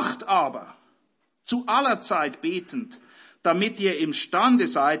 Wacht aber zu aller Zeit betend, damit ihr imstande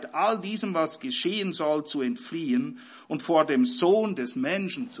seid, all diesem, was geschehen soll, zu entfliehen und vor dem Sohn des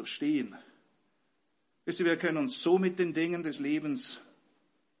Menschen zu stehen. Wisst ihr, wir können uns so mit den Dingen des Lebens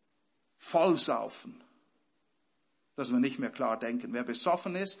vollsaufen, dass wir nicht mehr klar denken. Wer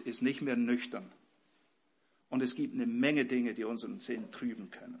besoffen ist, ist nicht mehr nüchtern. Und es gibt eine Menge Dinge, die unseren Sinn trüben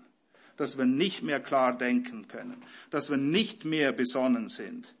können. Dass wir nicht mehr klar denken können. Dass wir nicht mehr besonnen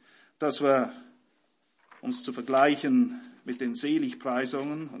sind. Dass wir uns zu vergleichen mit den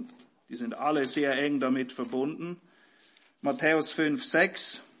Seligpreisungen, und die sind alle sehr eng damit verbunden. Matthäus 5,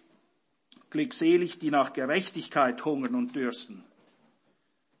 6, glückselig, die nach Gerechtigkeit hungern und dürsten,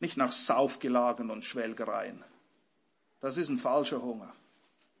 nicht nach Saufgelagen und Schwelgereien. Das ist ein falscher Hunger.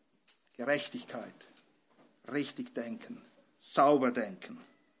 Gerechtigkeit, richtig denken, sauber denken.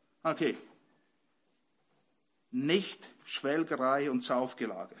 Okay. Nicht Schwelgerei und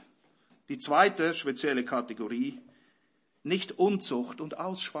Saufgelage. Die zweite spezielle Kategorie, nicht Unzucht und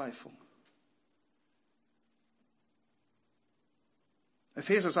Ausschweifung.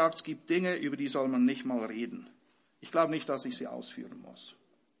 Epheser sagt, es gibt Dinge, über die soll man nicht mal reden. Ich glaube nicht, dass ich sie ausführen muss.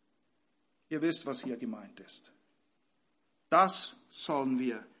 Ihr wisst, was hier gemeint ist. Das sollen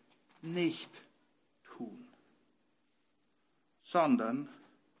wir nicht tun, sondern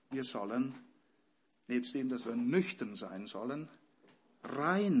wir sollen, nebst dem, dass wir nüchtern sein sollen,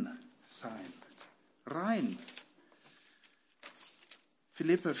 rein sein. Rein.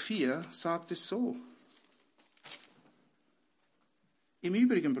 Philipper 4 sagt es so. Im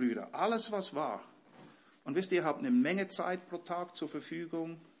Übrigen, Brüder, alles was wahr. Und wisst ihr, ihr habt eine Menge Zeit pro Tag zur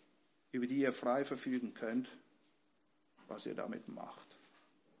Verfügung, über die ihr frei verfügen könnt, was ihr damit macht.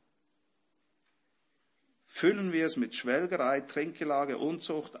 Füllen wir es mit Schwelgerei, Trinkgelage,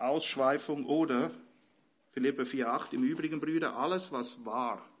 Unzucht, Ausschweifung oder, Philipper 4,8, im Übrigen, Brüder, alles was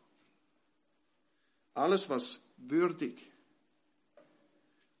wahr. Alles, was würdig,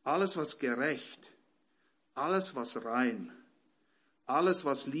 alles, was gerecht, alles, was rein, alles,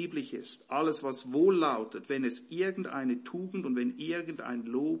 was lieblich ist, alles, was wohllautet, wenn es irgendeine Tugend und wenn irgendein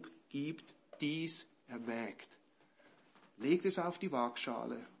Lob gibt, dies erwägt. Legt es auf die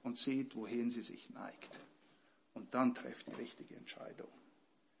Waagschale und seht, wohin sie sich neigt. Und dann trefft die richtige Entscheidung.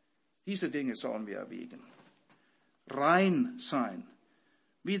 Diese Dinge sollen wir erwägen. Rein sein.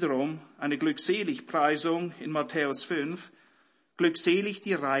 Wiederum eine Glückseligpreisung in Matthäus 5. Glückselig,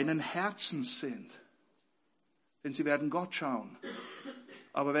 die reinen Herzens sind. Denn sie werden Gott schauen.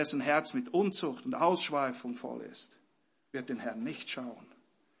 Aber wessen Herz mit Unzucht und Ausschweifung voll ist, wird den Herrn nicht schauen.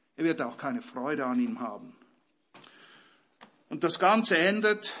 Er wird auch keine Freude an ihm haben. Und das Ganze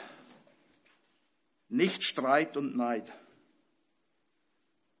endet nicht Streit und Neid.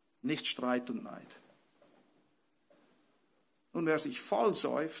 Nicht Streit und Neid. Und wer sich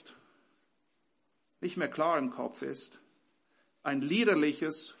vollsäuft, nicht mehr klar im Kopf ist, ein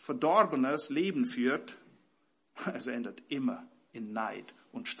liederliches, verdorbenes Leben führt, es endet immer in Neid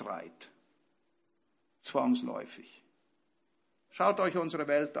und Streit. Zwangsläufig. Schaut euch unsere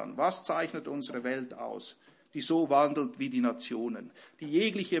Welt an. Was zeichnet unsere Welt aus, die so wandelt wie die Nationen, die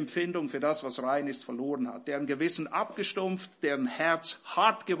jegliche Empfindung für das, was rein ist, verloren hat, deren Gewissen abgestumpft, deren Herz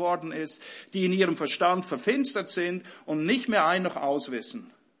hart geworden ist, die in ihrem Verstand verfinstert sind und nicht mehr ein noch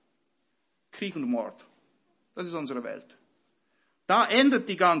auswissen. Krieg und Mord. Das ist unsere Welt. Da endet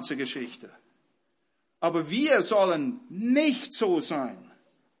die ganze Geschichte. Aber wir sollen nicht so sein,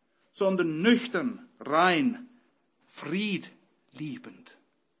 sondern nüchtern, rein, friedliebend.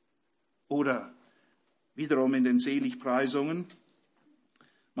 Oder wiederum in den Seligpreisungen,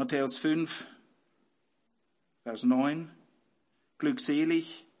 Matthäus 5, Vers 9,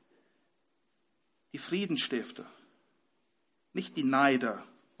 glückselig die Friedensstifter, nicht die Neider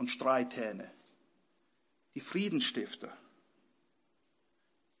und Streithähne, die Friedensstifter.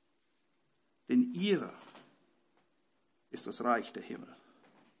 Denn ihrer ist das Reich der Himmel.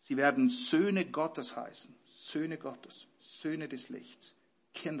 Sie werden Söhne Gottes heißen, Söhne Gottes, Söhne des Lichts,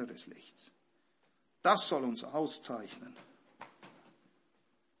 Kinder des Lichts. Das soll uns auszeichnen.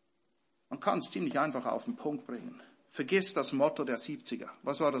 Man kann es ziemlich einfach auf den Punkt bringen. Vergiss das Motto der 70er.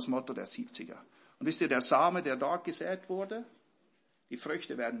 Was war das Motto der 70er? Und wisst ihr, der Same, der dort gesät wurde, die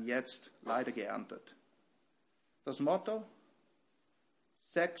Früchte werden jetzt leider geerntet. Das Motto?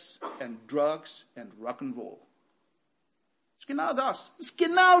 Sex and Drugs and Rock'n'Roll. Ist genau das. Ist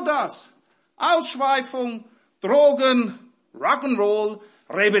genau das. Ausschweifung, Drogen, Rock'n'Roll,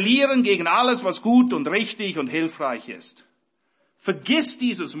 rebellieren gegen alles, was gut und richtig und hilfreich ist. Vergiss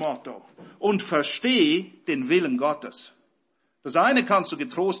dieses Motto und versteh den Willen Gottes. Das eine kannst du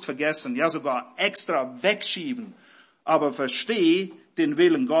getrost vergessen, ja sogar extra wegschieben, aber versteh den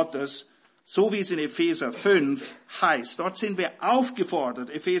Willen Gottes, so wie es in Epheser 5 heißt. Dort sind wir aufgefordert,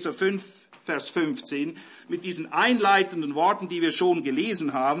 Epheser 5, Vers 15, mit diesen einleitenden Worten, die wir schon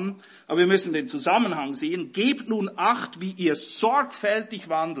gelesen haben. Aber wir müssen den Zusammenhang sehen. Gebt nun Acht, wie ihr sorgfältig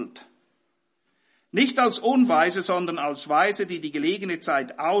wandelt. Nicht als Unweise, sondern als Weise, die die gelegene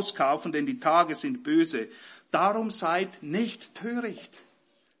Zeit auskaufen, denn die Tage sind böse. Darum seid nicht töricht.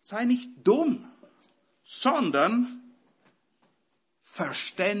 Sei nicht dumm, sondern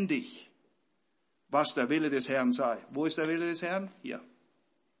verständig, was der Wille des Herrn sei. Wo ist der Wille des Herrn? Hier.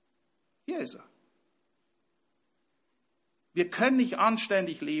 Hier ist er. Wir können nicht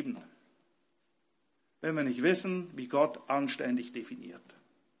anständig leben, wenn wir nicht wissen, wie Gott anständig definiert.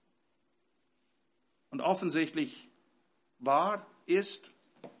 Und offensichtlich war, ist,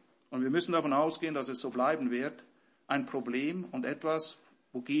 und wir müssen davon ausgehen, dass es so bleiben wird, ein Problem und etwas,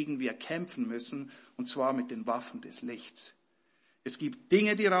 wogegen wir kämpfen müssen, und zwar mit den Waffen des Lichts. Es gibt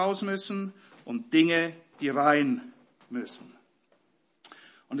Dinge, die raus müssen und Dinge, die rein müssen.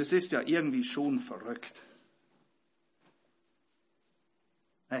 Und es ist ja irgendwie schon verrückt.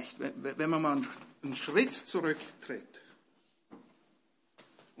 Echt, wenn man mal einen Schritt zurücktritt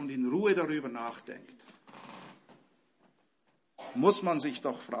und in Ruhe darüber nachdenkt, muss man sich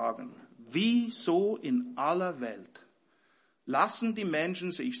doch fragen, wieso in aller Welt lassen die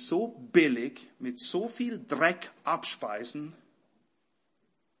Menschen sich so billig mit so viel Dreck abspeisen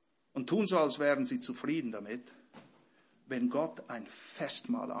und tun so, als wären sie zufrieden damit, wenn Gott ein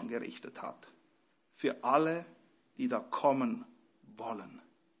Festmahl angerichtet hat für alle, die da kommen wollen.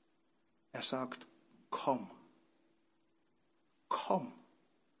 Er sagt, komm, komm.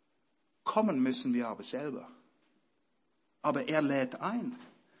 Kommen müssen wir aber selber. Aber er lädt ein.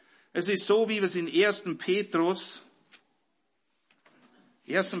 Es ist so, wie wir es in 1. Petrus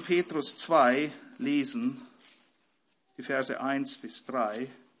 2 lesen, die Verse 1 bis 3.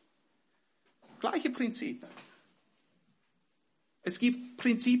 Gleiche Prinzip. Es gibt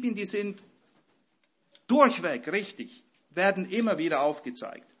Prinzipien, die sind durchweg richtig, werden immer wieder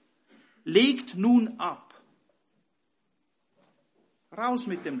aufgezeigt. Legt nun ab. Raus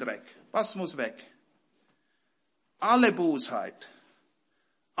mit dem Dreck. Was muss weg? Alle Bosheit,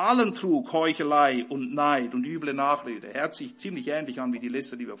 allen Trug, Heuchelei und Neid und üble Nachrede. Hört sich ziemlich ähnlich an wie die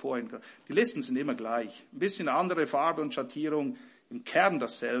Liste, die wir vorhin hatten. Die Listen sind immer gleich. Ein bisschen andere Farbe und Schattierung, im Kern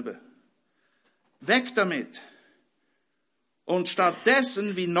dasselbe. Weg damit. Und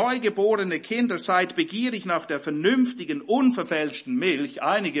stattdessen, wie neugeborene Kinder, seid begierig nach der vernünftigen, unverfälschten Milch.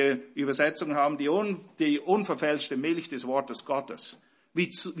 Einige Übersetzungen haben die unverfälschte Milch des Wortes Gottes.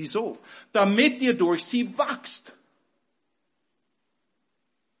 Wieso? Damit ihr durch sie wachst.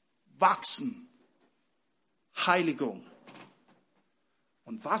 Wachsen. Heiligung.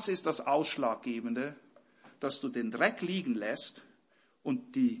 Und was ist das Ausschlaggebende? dass du den Dreck liegen lässt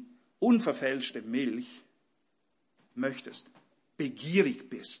und die unverfälschte Milch möchtest, begierig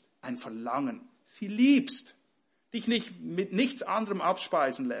bist, ein Verlangen, sie liebst, dich nicht mit nichts anderem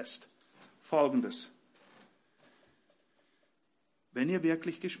abspeisen lässt. Folgendes: Wenn ihr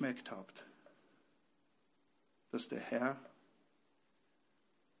wirklich geschmeckt habt, dass der Herr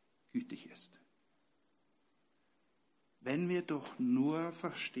gütig ist, wenn wir doch nur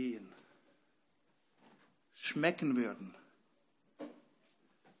verstehen, schmecken würden.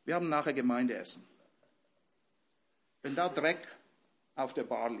 Wir haben nachher Gemeindeessen. Wenn da Dreck auf der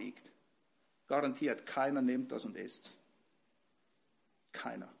Bar liegt, garantiert, keiner nimmt das und isst.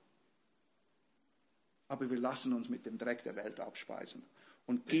 Keiner. Aber wir lassen uns mit dem Dreck der Welt abspeisen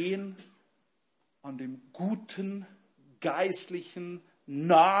und gehen an dem guten, geistlichen,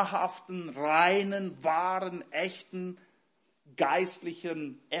 nahrhaften, reinen, wahren, echten,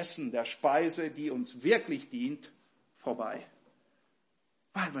 geistlichen Essen, der Speise, die uns wirklich dient, vorbei.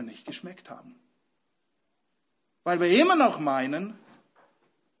 Weil wir nicht geschmeckt haben. Weil wir immer noch meinen,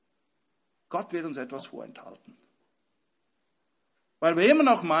 Gott will uns etwas vorenthalten. Weil wir immer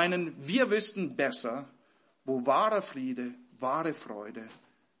noch meinen, wir wüssten besser, wo wahrer Friede, wahre Freude,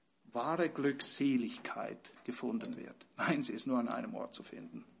 wahre Glückseligkeit gefunden wird. Nein, sie ist nur an einem Ort zu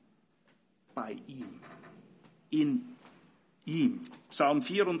finden. Bei ihm. In ihm. Psalm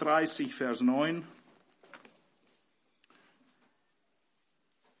 34, Vers 9.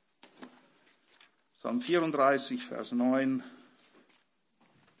 Psalm 34, Vers 9.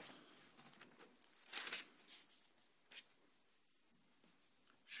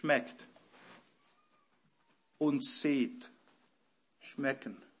 Schmeckt und seht.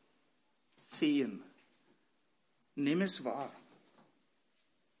 Schmecken. Sehen. Nimm es wahr.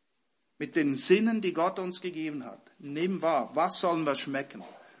 Mit den Sinnen, die Gott uns gegeben hat. Nimm wahr. Was sollen wir schmecken?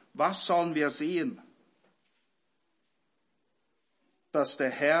 Was sollen wir sehen? Dass der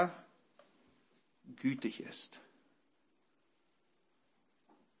Herr gütig ist.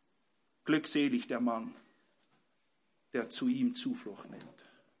 Glückselig der Mann, der zu ihm Zuflucht nimmt.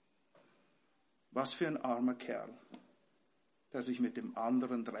 Was für ein armer Kerl, der sich mit dem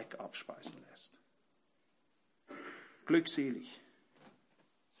anderen Dreck abspeisen lässt. Glückselig.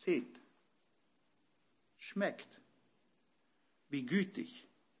 Seht, schmeckt, wie gütig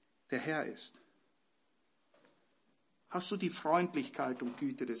der Herr ist. Hast du die Freundlichkeit und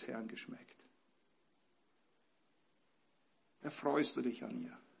Güte des Herrn geschmeckt? Erfreust du dich an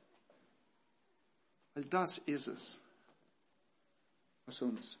ihr? Weil das ist es, was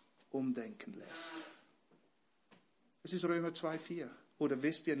uns umdenken lässt. Es ist Römer 2,4. Oder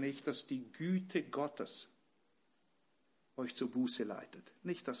wisst ihr nicht, dass die Güte Gottes euch zur Buße leitet?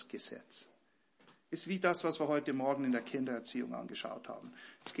 Nicht das Gesetz. Ist wie das, was wir heute Morgen in der Kindererziehung angeschaut haben.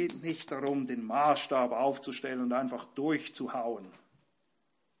 Es geht nicht darum, den Maßstab aufzustellen und einfach durchzuhauen.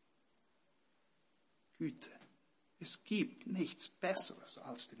 Güte. Es gibt nichts Besseres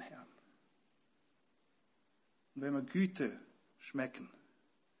als den Herrn. Und wenn wir Güte schmecken,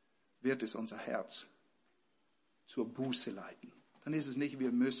 wird es unser Herz zur Buße leiten. Dann ist es nicht,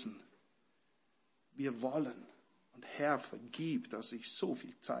 wir müssen. Wir wollen. Und Herr, vergib, dass ich so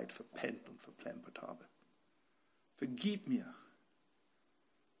viel Zeit verpennt und verplempert habe. Vergib mir,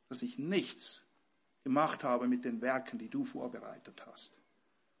 dass ich nichts gemacht habe mit den Werken, die du vorbereitet hast.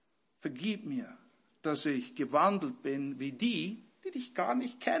 Vergib mir, dass ich gewandelt bin wie die, die dich gar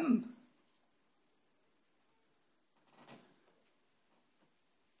nicht kennen.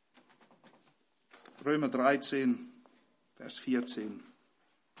 Römer 13, Vers 14.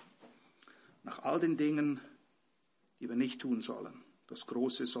 Nach all den Dingen, die wir nicht tun sollen, das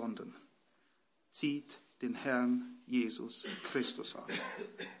große Sonden, zieht den Herrn Jesus Christus an.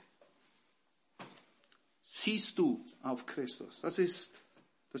 Siehst du auf Christus? Das ist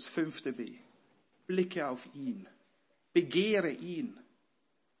das 5. B. Blicke auf ihn. Begehre ihn.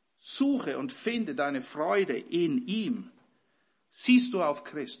 Suche und finde deine Freude in ihm. Siehst du auf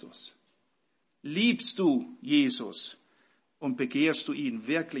Christus? Liebst du Jesus und begehrst du ihn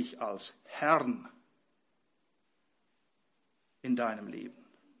wirklich als Herrn in deinem Leben?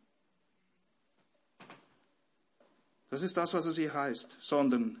 Das ist das, was es hier heißt.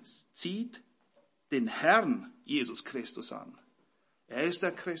 Sondern zieht den Herrn Jesus Christus an. Er ist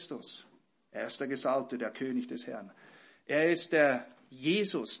der Christus. Er ist der Gesalbte, der König des Herrn. Er ist der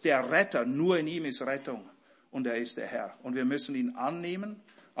Jesus, der Retter. Nur in ihm ist Rettung. Und er ist der Herr. Und wir müssen ihn annehmen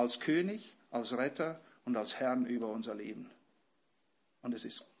als König, als Retter und als Herrn über unser Leben. Und es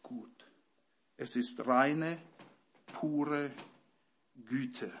ist gut. Es ist reine, pure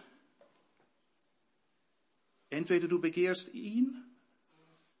Güte. Entweder du begehrst ihn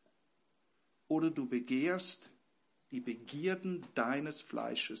oder du begehrst, die Begierden deines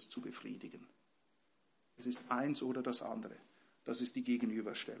Fleisches zu befriedigen. Es ist eins oder das andere. Das ist die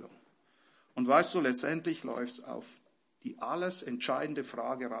Gegenüberstellung. Und weißt du, letztendlich läuft es auf die alles entscheidende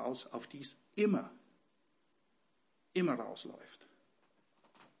Frage raus, auf die es immer rausläuft.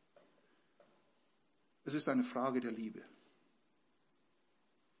 Es ist eine Frage der Liebe.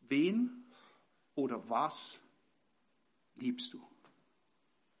 Wen oder was liebst du?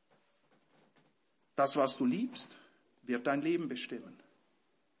 Das, was du liebst, wird dein Leben bestimmen.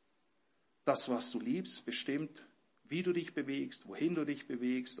 Das, was du liebst, bestimmt, wie du dich bewegst, wohin du dich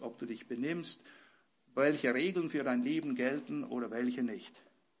bewegst, ob du dich benimmst, welche Regeln für dein Leben gelten oder welche nicht.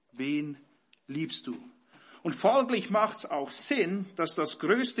 Wen liebst du? Und folglich macht es auch Sinn, dass das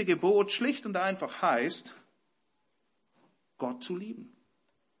größte Gebot schlicht und einfach heißt, Gott zu lieben.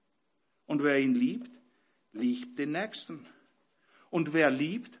 Und wer ihn liebt, liebt den Nächsten. Und wer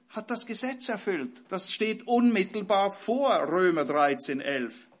liebt, hat das Gesetz erfüllt. Das steht unmittelbar vor Römer 13,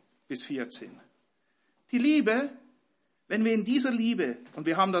 11 bis 14. Die Liebe, wenn wir in dieser Liebe, und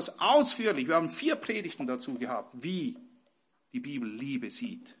wir haben das ausführlich, wir haben 4 Predigten dazu gehabt, wie die Bibel Liebe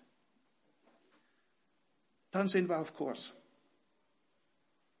sieht, dann sind wir auf Kurs.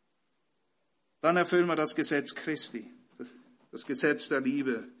 Dann erfüllen wir das Gesetz Christi, das Gesetz der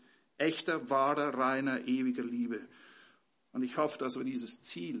Liebe, echter, wahrer, reiner, ewiger Liebe. Und ich hoffe, dass wir dieses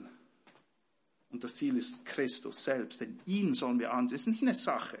Ziel, und das Ziel ist Christus selbst, denn ihn sollen wir ansehen. Es ist nicht eine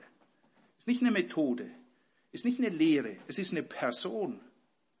Sache, es ist nicht eine Methode, es ist nicht eine Lehre, es ist eine Person.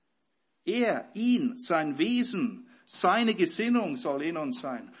 Er, ihn, sein Wesen, seine Gesinnung soll in uns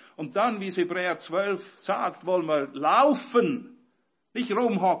sein. Und dann, wie es Hebräer 12 sagt, wollen wir laufen, nicht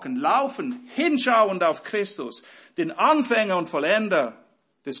rumhocken, laufen, hinschauend auf Christus, den Anfänger und Vollender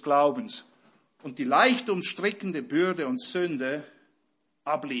des Glaubens. Und die leicht umstrickende Bürde und Sünde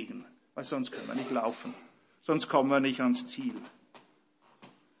ablegen, weil sonst können wir nicht laufen, sonst kommen wir nicht ans Ziel.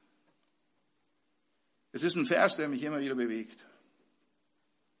 Es ist ein Vers, der mich immer wieder bewegt.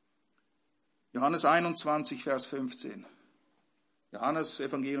 Johannes 21, Vers 15. Johannes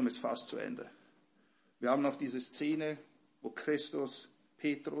Evangelium ist fast zu Ende. Wir haben noch diese Szene, wo Christus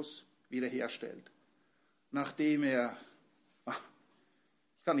Petrus wiederherstellt, nachdem er,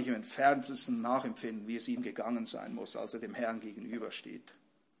 ich kann nicht im Entferntesten nachempfinden, wie es ihm gegangen sein muss, als er dem Herrn gegenübersteht.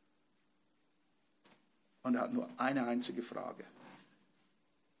 Und er hat nur eine einzige Frage.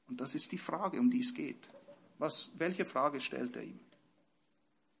 Und das ist die Frage, um die es geht. Welche Frage stellt er ihm?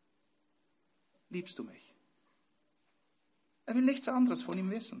 Liebst du mich? Er will nichts anderes von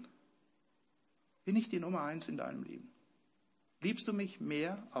ihm wissen. Bin ich die Nummer 1 in deinem Leben? Liebst du mich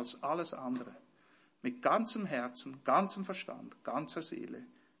mehr als alles andere? Mit ganzem Herzen, ganzem Verstand, ganzer Seele,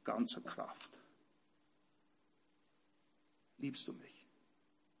 ganzer Kraft. Liebst du mich?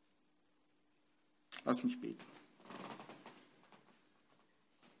 Lass mich beten.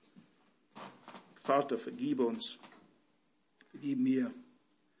 Vater, vergib uns, vergib mir,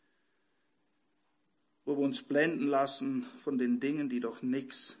 wo wir uns blenden lassen von den Dingen, die doch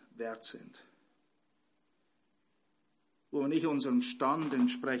nichts wert sind. Wo wir nicht unserem Stand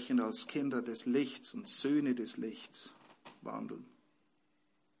entsprechend als Kinder des Lichts und Söhne des Lichts wandeln.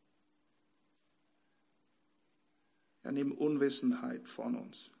 Herr, nimm Unwissenheit von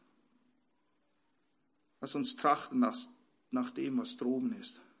uns. Lass uns trachten nach dem, was droben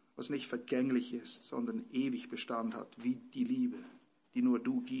ist, was nicht vergänglich ist, sondern ewig Bestand hat, wie die Liebe, die nur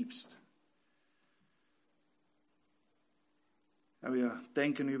du gibst. Ja, wir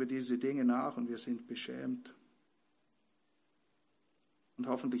denken über diese Dinge nach und wir sind beschämt. Und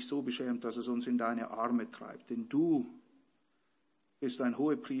hoffentlich so beschämt, dass es uns in deine Arme treibt. Denn du bist ein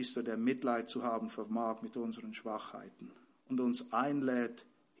Hohepriester, der Mitleid zu haben vermag mit unseren Schwachheiten und uns einlädt,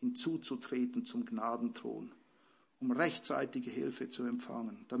 hinzuzutreten zum Gnadenthron, um rechtzeitige Hilfe zu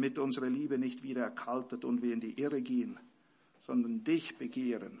empfangen, damit unsere Liebe nicht wieder erkaltet und wir in die Irre gehen, sondern dich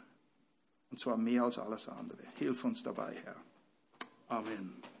begehren, und zwar mehr als alles andere. Hilf uns dabei, Herr.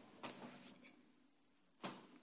 Amen.